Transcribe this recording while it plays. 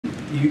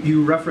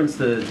You referenced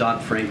the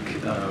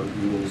Dodd-Frank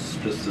rules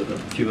just a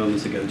few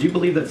moments ago. Do you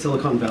believe that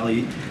Silicon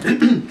Valley,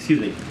 excuse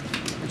me,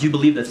 do you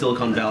believe that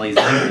Silicon Valley's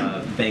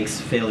bank's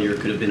failure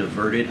could have been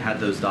averted had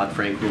those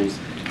Dodd-Frank rules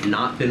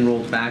not been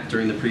rolled back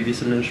during the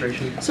previous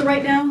administration? So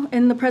right now,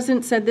 and the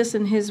president said this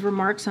in his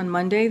remarks on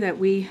Monday, that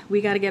we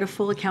got to get a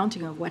full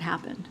accounting of what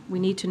happened. We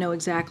need to know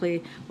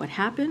exactly what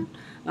happened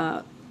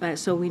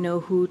so we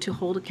know who to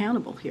hold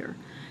accountable here.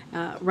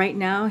 Right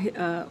now,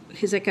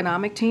 his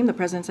economic team, the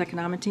president's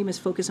economic team, is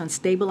focused on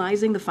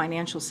stabilizing the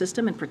financial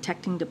system and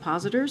protecting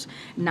depositors,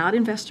 not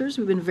investors.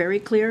 We've been very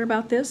clear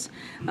about this.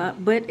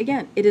 But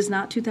again, it is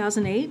not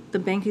 2008. The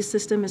banking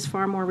system is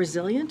far more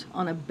resilient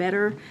on a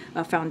better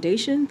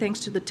foundation, thanks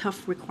to the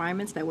tough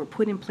requirements that were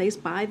put in place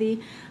by the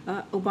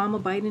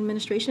Obama-Biden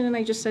administration. And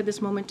I just said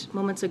this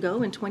moments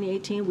ago, in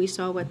 2018, we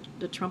saw what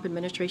the Trump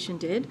administration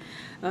did.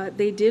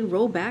 They did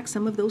roll back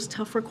some of those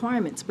tough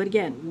requirements. But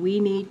again, we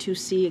need to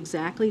see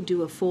exactly,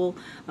 do a full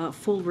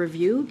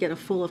review, get a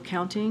full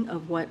accounting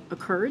of what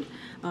occurred,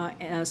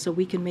 so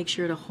we can make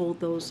sure to hold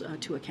those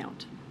to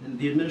account. And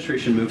the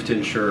administration moved to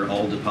insure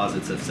all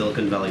deposits at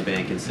Silicon Valley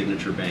Bank and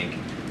Signature Bank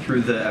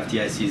through the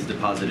FDIC's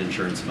Deposit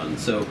Insurance Fund.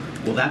 So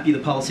will that be the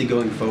policy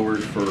going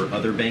forward for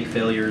other bank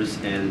failures?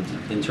 And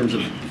in terms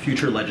of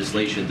future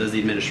legislation, does the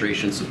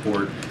administration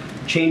support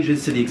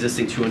changes to the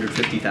existing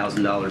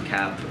 $250,000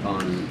 cap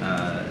on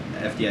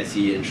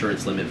FDIC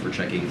insurance limit for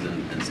checkings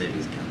and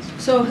savings accounts?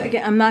 So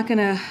again, I'm not going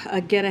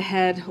to get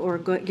ahead or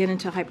get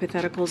into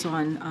hypotheticals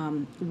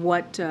on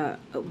what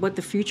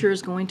the future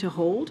is going to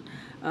hold.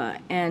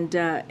 And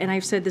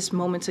I've said this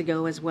moments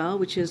ago as well,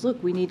 which is,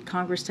 look, we need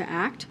Congress to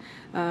act,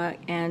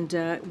 and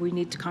we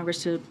need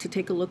Congress to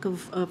take a look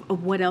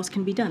of what else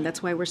can be done.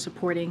 That's why we're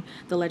supporting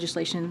the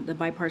legislation, the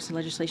bipartisan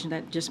legislation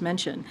that I just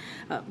mentioned.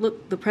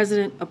 Look, the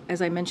president,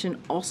 as I mentioned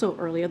also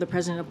earlier, the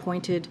president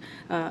appointed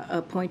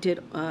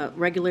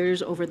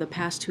regulators over the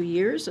past 2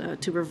 years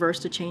to reverse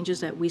the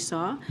changes that we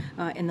saw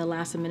in the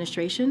last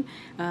administration.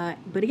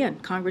 But again,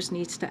 Congress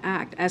needs to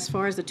act. As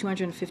far as the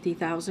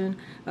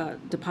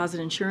 $250,000 deposit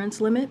insurance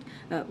limit,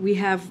 we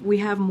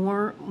have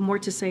more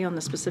to say on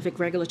the specific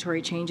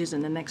regulatory changes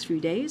in the next few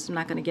days. I'm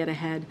not going to get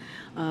ahead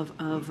of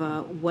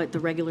what the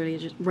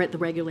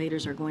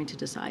regulators are going to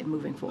decide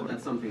moving forward. But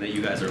that's something that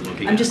you guys are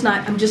looking at.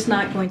 I'm just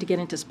not going to get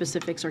into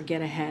specifics or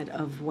get ahead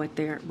of what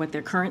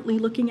they're currently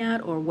looking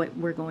at or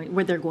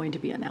what they're going to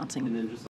be announcing. And in